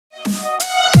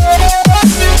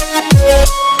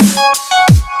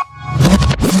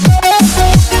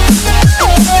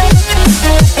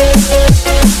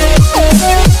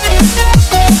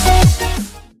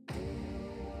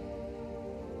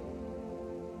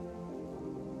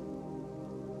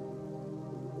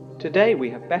Today we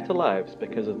have better lives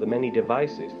because of the many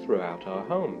devices throughout our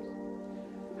homes.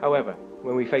 However,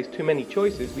 when we face too many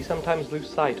choices, we sometimes lose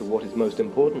sight of what is most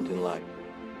important in life.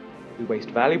 We waste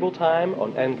valuable time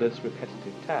on endless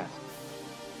repetitive tasks.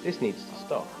 This needs to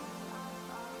stop.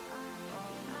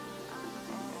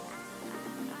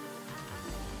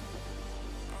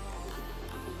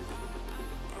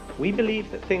 We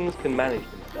believe that things can manage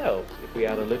themselves if we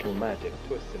add a little magic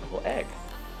to a simple egg.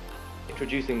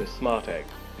 Introducing the Smart Egg,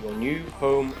 your new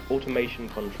home automation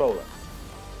controller.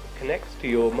 It connects to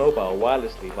your mobile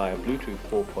wirelessly via Bluetooth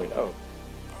 4.0.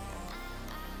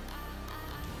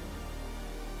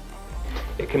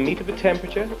 It can meter the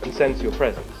temperature and sense your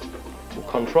presence. It will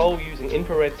control using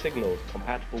infrared signals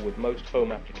compatible with most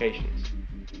home applications.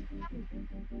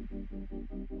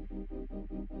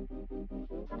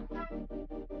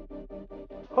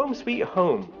 Home sweet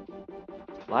home.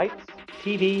 Lights,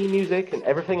 TV, music and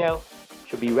everything else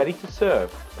should be ready to serve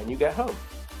when you get home.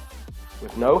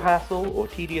 With no hassle or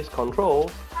tedious controls,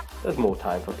 there's more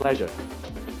time for pleasure.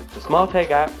 The Smart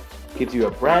Egg app gives you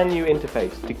a brand new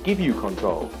interface to give you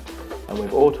control, and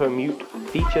with auto mute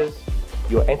features,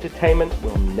 your entertainment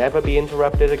will never be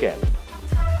interrupted again.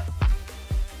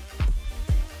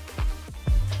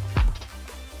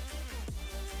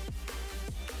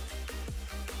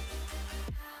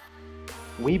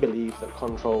 We believe that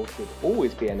control should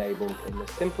always be enabled in the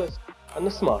simplest and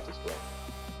the smartest way.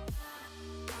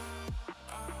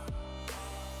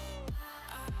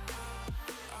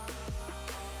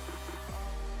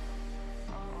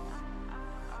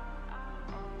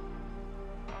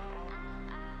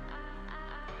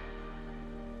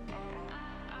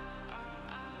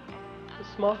 The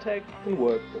Smart Egg can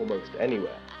work almost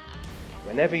anywhere.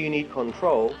 Whenever you need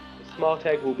control, the Smart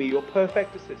Egg will be your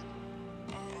perfect assistant.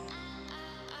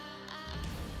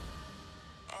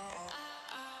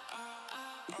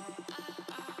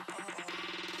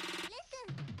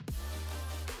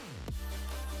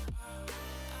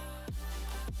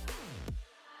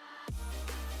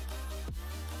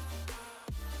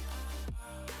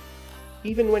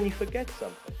 Even when you forget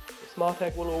something, the Smart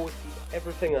Egg will always keep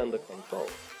everything under control,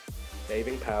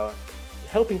 saving power and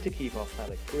helping to keep our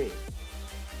planet green.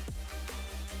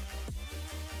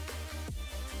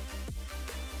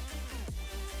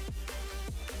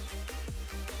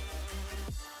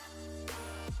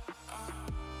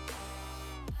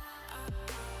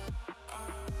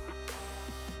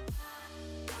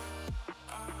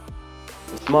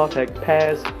 The Smart Egg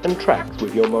pairs and tracks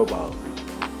with your mobile.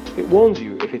 It warns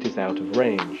you if it is out of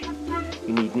range.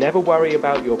 You need never worry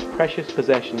about your precious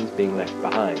possessions being left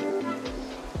behind.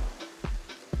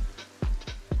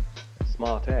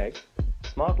 Smart Egg,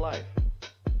 smart life.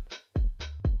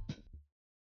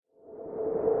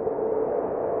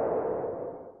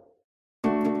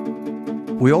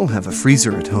 We all have a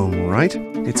freezer at home, right?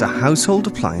 It's a household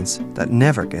appliance that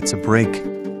never gets a break,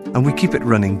 and we keep it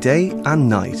running day and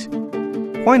night.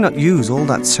 Why not use all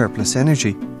that surplus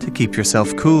energy to keep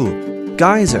yourself cool?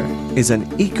 Geyser is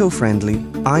an eco-friendly,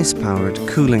 ice-powered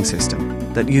cooling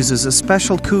system that uses a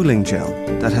special cooling gel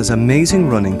that has amazing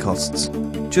running costs,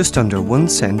 just under 1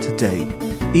 cent a day.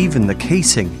 Even the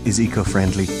casing is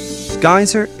eco-friendly.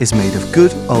 Geyser is made of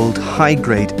good old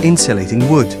high-grade insulating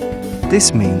wood.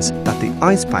 This means that the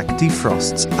ice pack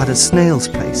defrosts at a snail's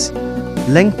pace,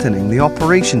 lengthening the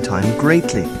operation time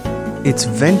greatly. It's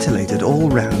ventilated all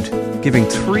round, giving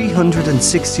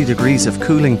 360 degrees of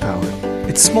cooling power.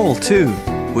 It's small too,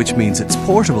 which means it's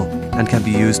portable and can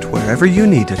be used wherever you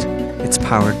need it. It's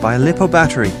powered by a LiPo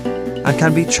battery and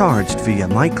can be charged via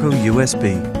micro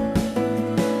USB.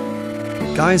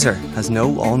 Geyser has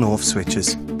no on-off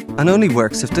switches and only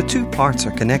works if the two parts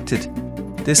are connected.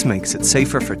 This makes it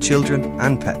safer for children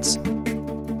and pets.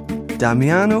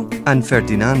 Damiano and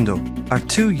Ferdinando are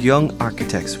two young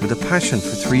architects with a passion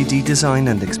for 3D design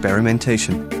and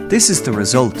experimentation. This is the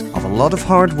result of a lot of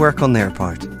hard work on their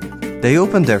part. They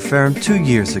opened their firm 2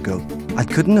 years ago and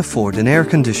couldn't afford an air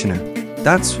conditioner.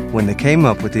 That's when they came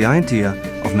up with the idea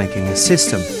of making a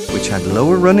system which had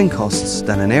lower running costs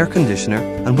than an air conditioner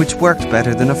and which worked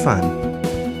better than a fan.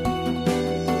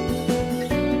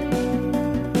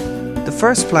 The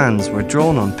first plans were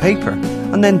drawn on paper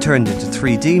and then turned into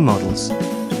 3D models.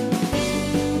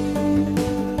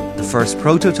 The first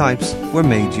prototypes were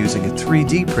made using a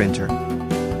 3D printer.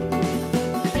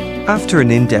 After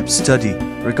an in-depth study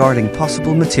regarding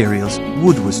possible materials,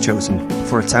 wood was chosen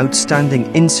for its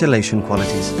outstanding insulation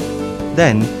qualities.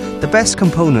 Then, the best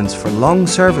components for long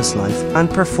service life and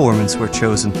performance were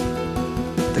chosen.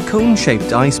 The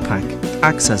cone-shaped ice pack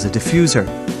acts as a diffuser,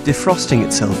 defrosting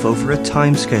itself over a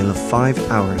timescale of 5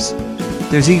 hours.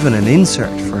 There's even an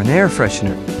insert for an air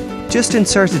freshener. just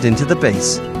insert it into the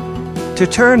base. To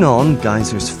turn on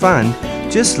Geyser's fan,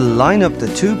 just line up the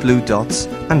two blue dots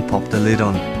and pop the lid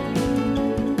on.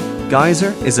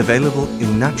 Geyser is available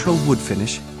in natural wood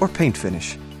finish or paint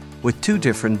finish, with 2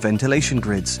 different ventilation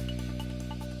grids.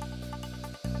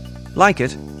 Like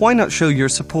it, why not show your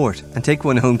support and take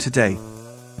one home today?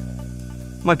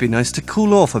 Might be nice to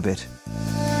cool off a bit.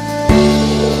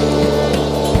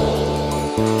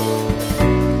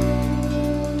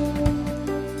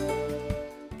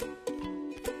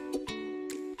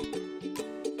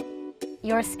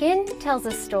 Your skin tells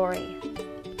a story.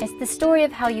 It's the story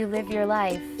of how you live your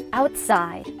life,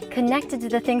 outside, connected to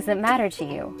the things that matter to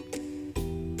you.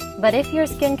 But if your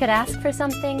skin could ask for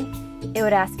something, it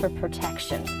would ask for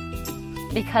protection.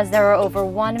 Because there are over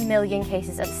 1 million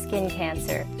cases of skin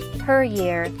cancer per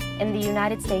year in the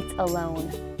United States alone.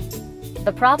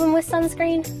 The problem with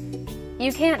sunscreen?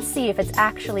 You can't see if it's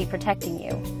actually protecting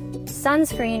you.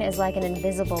 Sunscreen is like an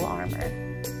invisible armor.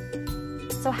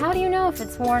 So how do you know if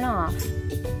it's worn off?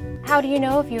 How do you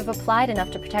know if you've applied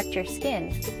enough to protect your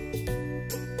skin?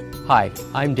 Hi,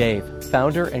 I'm Dave,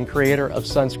 founder and creator of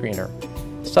Sunscreener.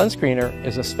 Sunscreener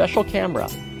is a special camera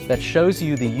that shows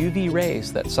you the UV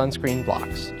rays that sunscreen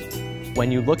blocks.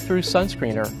 When you look through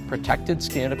Sunscreener, protected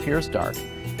skin appears dark,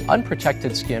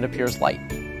 unprotected skin appears light.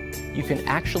 You can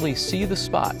actually see the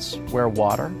spots where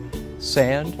water,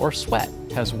 sand, or sweat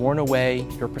has worn away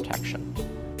your protection.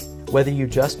 Whether you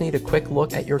just need a quick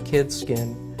look at your kid's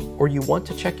skin or you want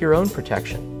to check your own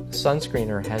protection,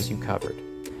 Sunscreener has you covered.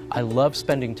 I love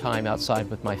spending time outside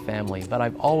with my family, but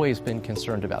I've always been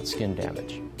concerned about skin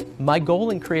damage. My goal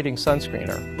in creating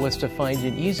Sunscreener was to find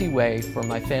an easy way for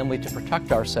my family to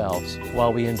protect ourselves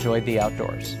while we enjoyed the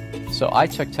outdoors. So I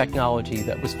took technology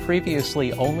that was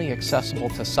previously only accessible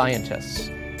to scientists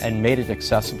and made it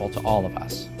accessible to all of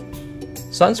us.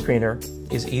 Sunscreener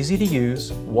is easy to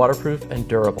use, waterproof, and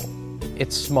durable.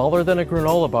 It's smaller than a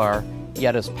granola bar,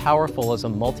 yet as powerful as a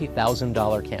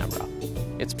multi-$1,000 camera.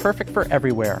 It's perfect for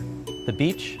everywhere: the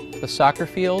beach, the soccer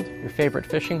field, your favorite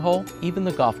fishing hole, even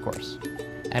the golf course.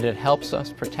 And it helps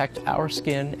us protect our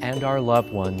skin and our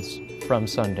loved ones from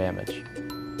sun damage.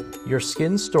 Your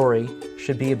skin story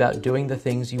should be about doing the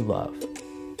things you love.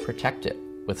 Protect it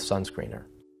with Sunscreener.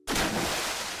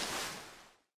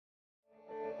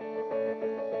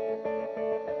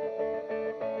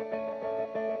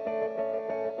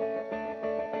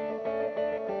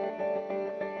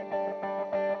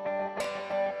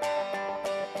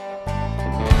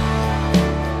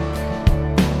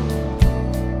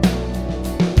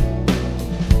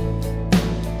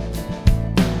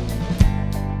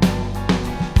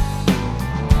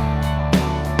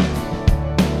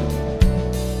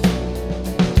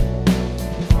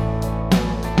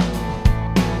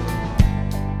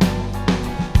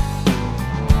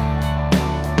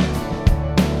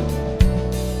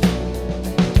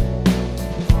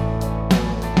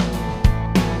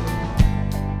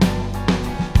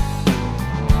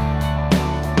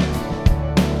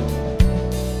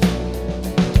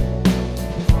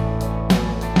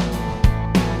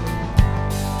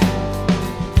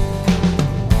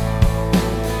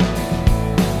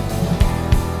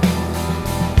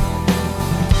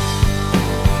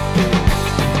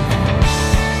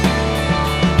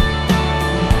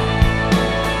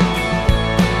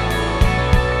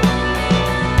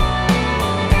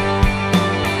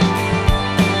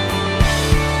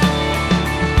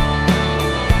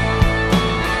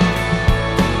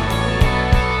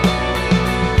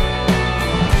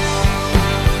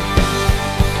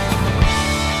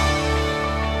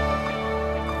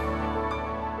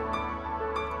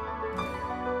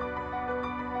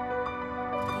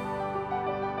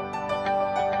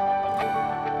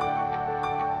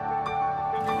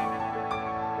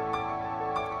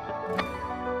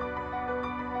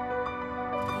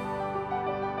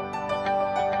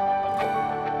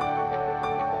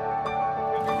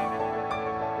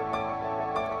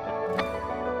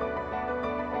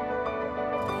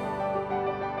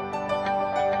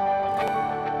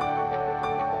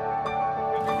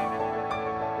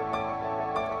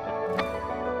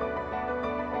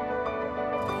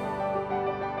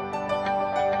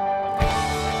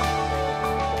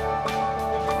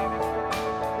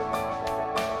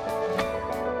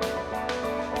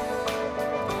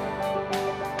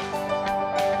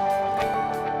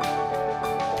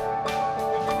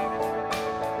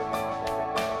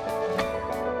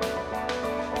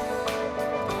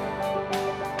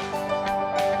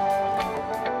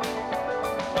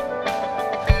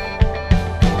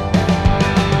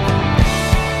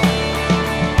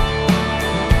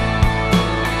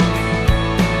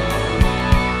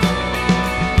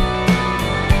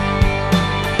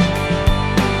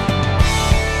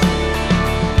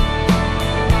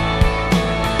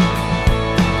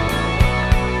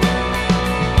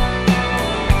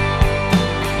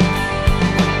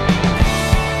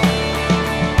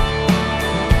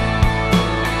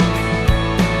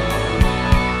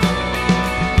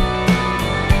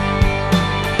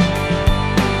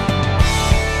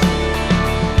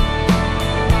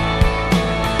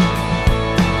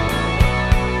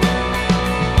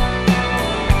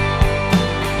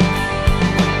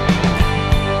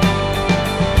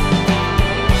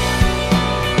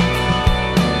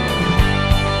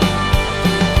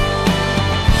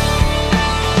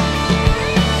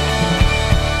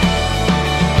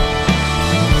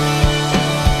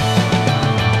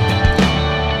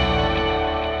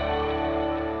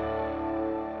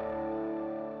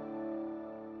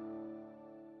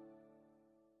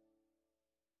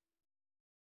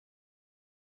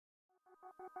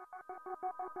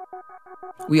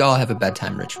 We all have a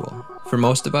bedtime ritual. For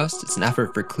most of us, it's an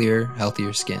effort for clearer,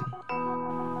 healthier skin.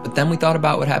 But then we thought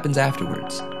about what happens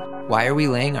afterwards. Why are we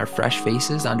laying our fresh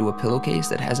faces onto a pillowcase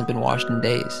that hasn't been washed in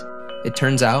days? It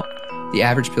turns out, the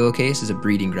average pillowcase is a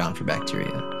breeding ground for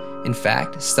bacteria. In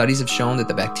fact, studies have shown that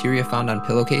the bacteria found on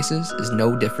pillowcases is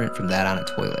no different from that on a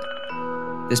toilet.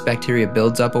 This bacteria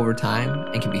builds up over time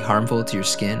and can be harmful to your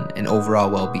skin and overall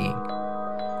well-being.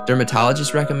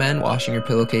 Dermatologists recommend washing your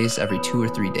pillowcase every 2 or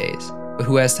 3 days, but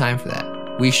who has time for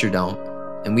that? We sure don't,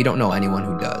 and we don't know anyone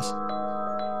who does.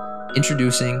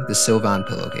 Introducing the Sylvan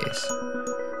pillowcase.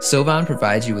 Sylvan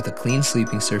provides you with a clean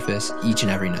sleeping surface each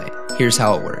and every night. Here's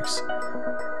how it works.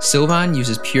 Sylvan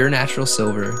uses pure natural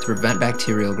silver to prevent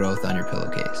bacterial growth on your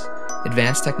pillowcase.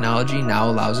 Advanced technology now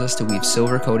allows us to weave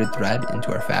silver-coated thread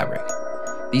into our fabric.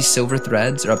 These silver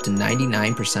threads are up to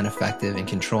 99% effective in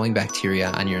controlling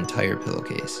bacteria on your entire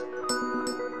pillowcase.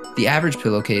 The average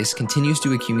pillowcase continues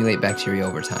to accumulate bacteria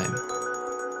over time.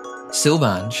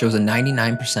 Sylvan shows a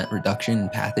 99% reduction in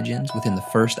pathogens within the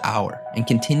first hour and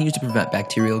continues to prevent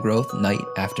bacterial growth night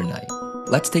after night.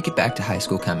 Let's take it back to high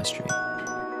school chemistry.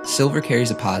 Silver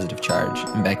carries a positive charge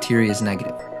and bacteria is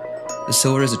negative. The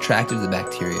silver is attracted to the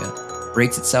bacteria,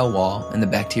 breaks its cell wall, and the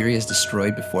bacteria is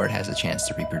destroyed before it has a chance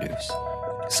to reproduce.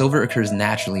 Silver occurs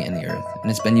naturally in the earth and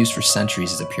has been used for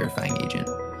centuries as a purifying agent.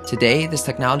 Today, this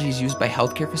technology is used by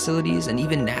healthcare facilities and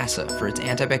even NASA for its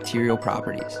antibacterial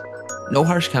properties. No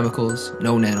harsh chemicals,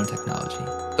 no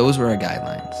nanotechnology. Those were our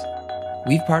guidelines.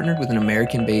 We've partnered with an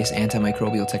American-based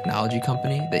antimicrobial technology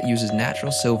company that uses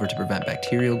natural silver to prevent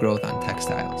bacterial growth on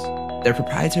textiles. Their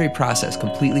proprietary process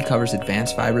completely covers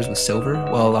advanced fibers with silver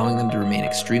while allowing them to remain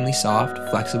extremely soft,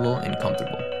 flexible, and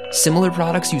comfortable. Similar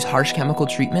products use harsh chemical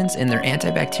treatments and their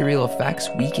antibacterial effects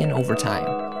weaken over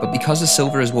time. But because the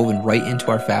silver is woven right into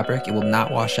our fabric, it will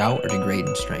not wash out or degrade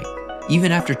in strength.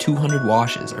 Even after 200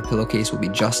 washes, our pillowcase will be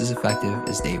just as effective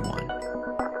as day one.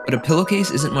 But a pillowcase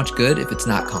isn't much good if it's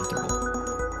not comfortable.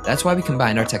 That's why we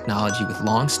combined our technology with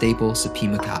long staple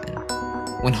Supima cotton.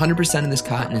 100% of this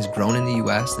cotton is grown in the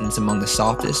US and it's among the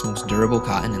softest, most durable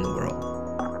cotton in the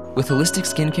world. With holistic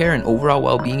skincare and overall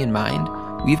well-being in mind,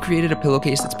 we've created a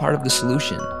pillowcase that's part of the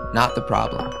solution, not the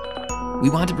problem. We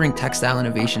want to bring textile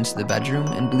innovations to the bedroom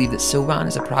and believe that Sylvan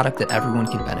is a product that everyone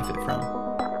can benefit from.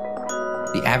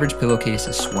 The average pillowcase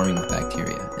is swarming with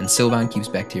bacteria, and Sylvan keeps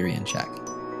bacteria in check.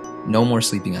 No more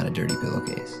sleeping on a dirty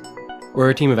pillowcase.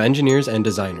 We're a team of engineers and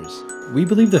designers. We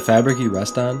believe the fabric you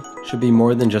rest on should be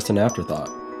more than just an afterthought.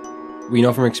 We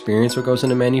know from experience what goes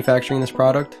into manufacturing this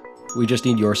product. We just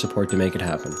need your support to make it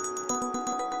happen.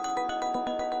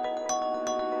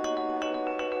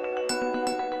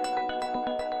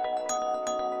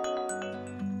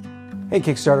 Hey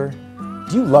Kickstarter,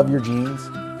 do you love your jeans?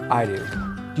 I do.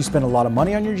 Do you spend a lot of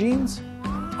money on your jeans?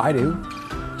 I do.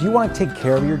 Do you want to take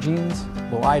care of your jeans?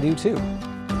 Well, I do too.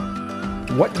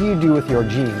 What do you do with your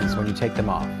jeans when you take them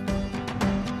off?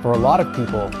 For a lot of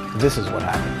people, this is what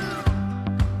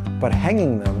happens. But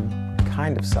hanging them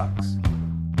kind of sucks.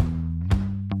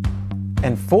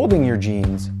 And folding your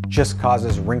jeans just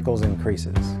causes wrinkles and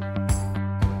creases.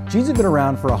 Jeans have been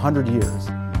around for 100 years,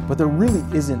 but there really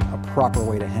isn't a proper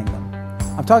way to hang them.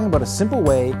 I'm talking about a simple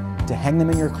way to hang them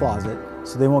in your closet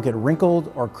so they won't get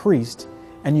wrinkled or creased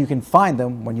and you can find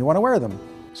them when you want to wear them.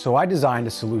 So I designed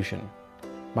a solution.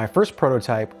 My first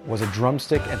prototype was a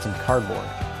drumstick and some cardboard,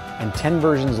 and 10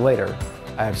 versions later,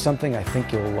 I have something I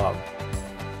think you'll love.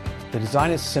 The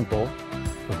design is simple,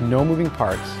 with no moving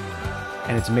parts,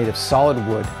 and it's made of solid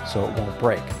wood so it won't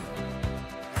break.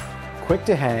 Quick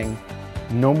to hang,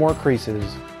 no more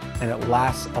creases, and it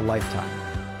lasts a lifetime.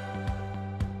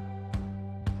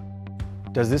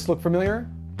 Does this look familiar?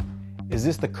 Is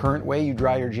this the current way you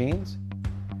dry your jeans?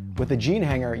 With a jean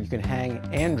hanger, you can hang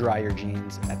and dry your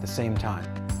jeans at the same time.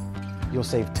 You'll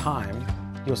save time,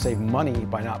 you'll save money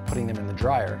by not putting them in the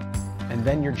dryer, and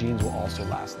then your jeans will also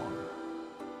last longer.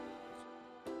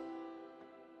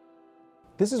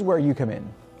 This is where you come in.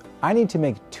 I need to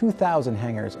make 2,000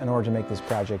 hangers in order to make this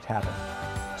project happen.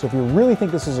 So if you really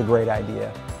think this is a great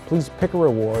idea, please pick a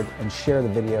reward and share the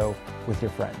video with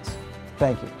your friends.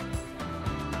 Thank you.